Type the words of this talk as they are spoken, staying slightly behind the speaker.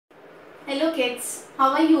Hello kids,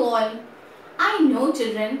 how are you all? I know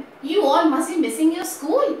children, you all must be missing your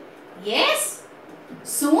school. Yes,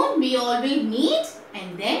 soon we all will meet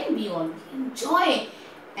and then we all will enjoy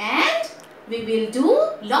and we will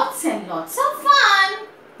do lots and lots of fun.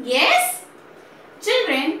 Yes,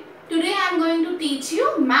 children, today I am going to teach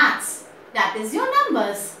you maths, that is your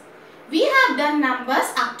numbers. We have done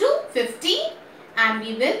numbers up to 50 and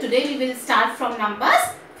today we will start from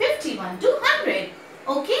numbers 51 to 100.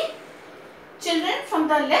 Okay? Children, from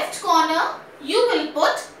the left corner, you will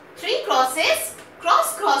put 3 crosses,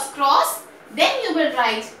 cross, cross, cross. Then you will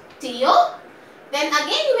write TO. Then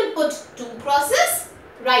again you will put 2 crosses,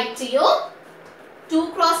 write TO.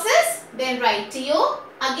 2 crosses, then write TO.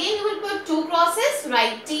 Again you will put 2 crosses,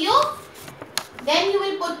 write TO. Then you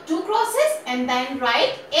will put 2 crosses and then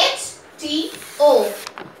write HTO.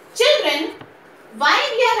 Children, why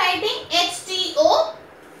we are writing HTO?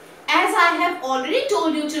 As I have already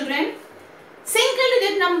told you children, single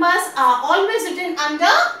digit numbers are always written under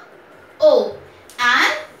O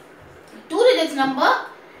and 2 digit number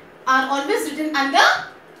are always written under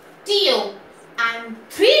TO and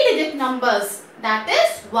 3 digit numbers, that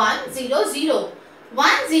is 100.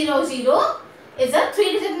 100 is a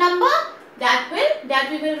 3 digit number that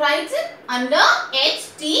we will write it under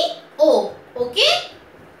HTO. Okay.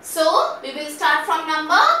 So we will start from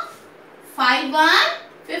number 51,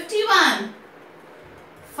 51.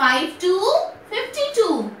 52,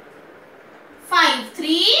 52,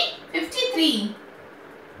 53, 53,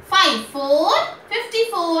 54,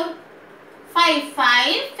 54,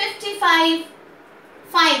 55, 55,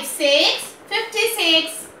 56,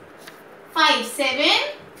 56, 57,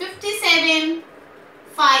 57,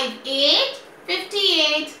 58,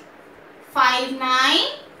 58, 59,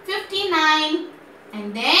 59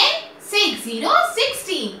 and then 60,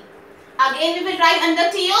 60. Again we will write under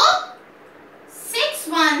TO.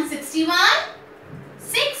 61, 61,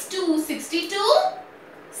 62, 62,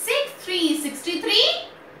 63, 63,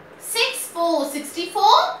 64, 64,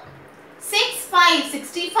 65,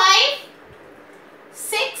 65,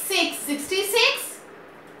 66, 66,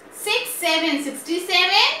 67,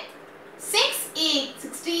 67, 68,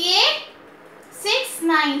 68,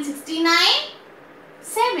 69, 69,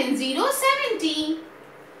 70, 70,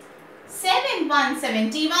 71,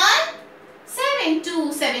 71,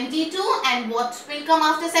 72, 72 and what will come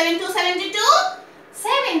after 72, 72?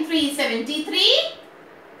 73, 73,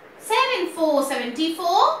 74,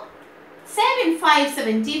 74, 75,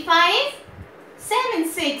 75,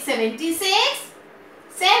 76, 76,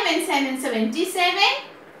 77, 77,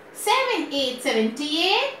 78,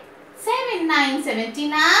 78, 79,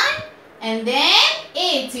 79 and then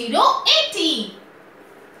 80, 80.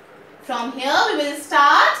 From here we will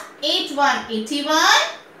start 81, 81.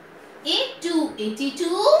 82,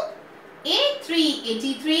 82, 83,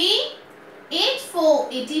 83, 84,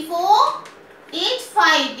 84,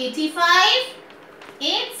 85, 85,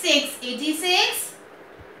 86, 86,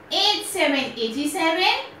 87, 87,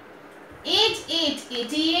 88,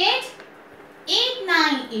 88,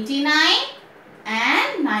 89, 89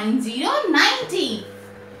 and 90, 90.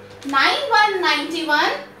 91,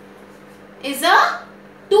 91 is a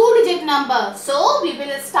 2-digit number. So we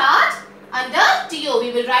will start under TO.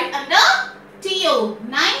 We will write under TO.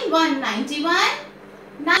 91, 91,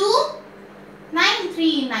 92,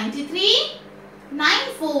 93, 93,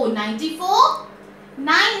 94, 94,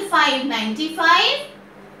 95, 95,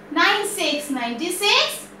 96,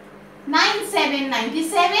 96, 97,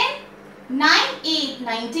 97, 98,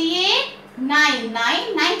 98,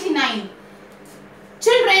 99, 99.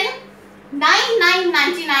 Children, 99,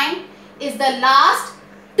 99 is the last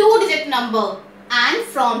 2-digit number. And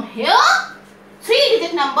from here,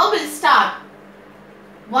 3-digit number will start.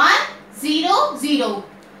 100. 100,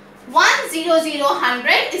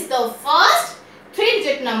 100 is the first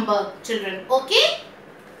 3-digit number, children. Okay?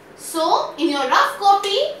 So, in your rough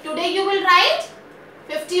copy, today you will write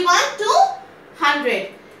 51 to 100.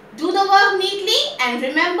 Do the work neatly and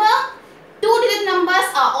remember, 2-digit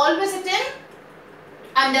numbers are always written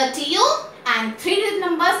under TO and 3-digit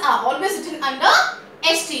numbers are always written under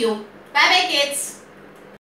HTO. Bye bye kids.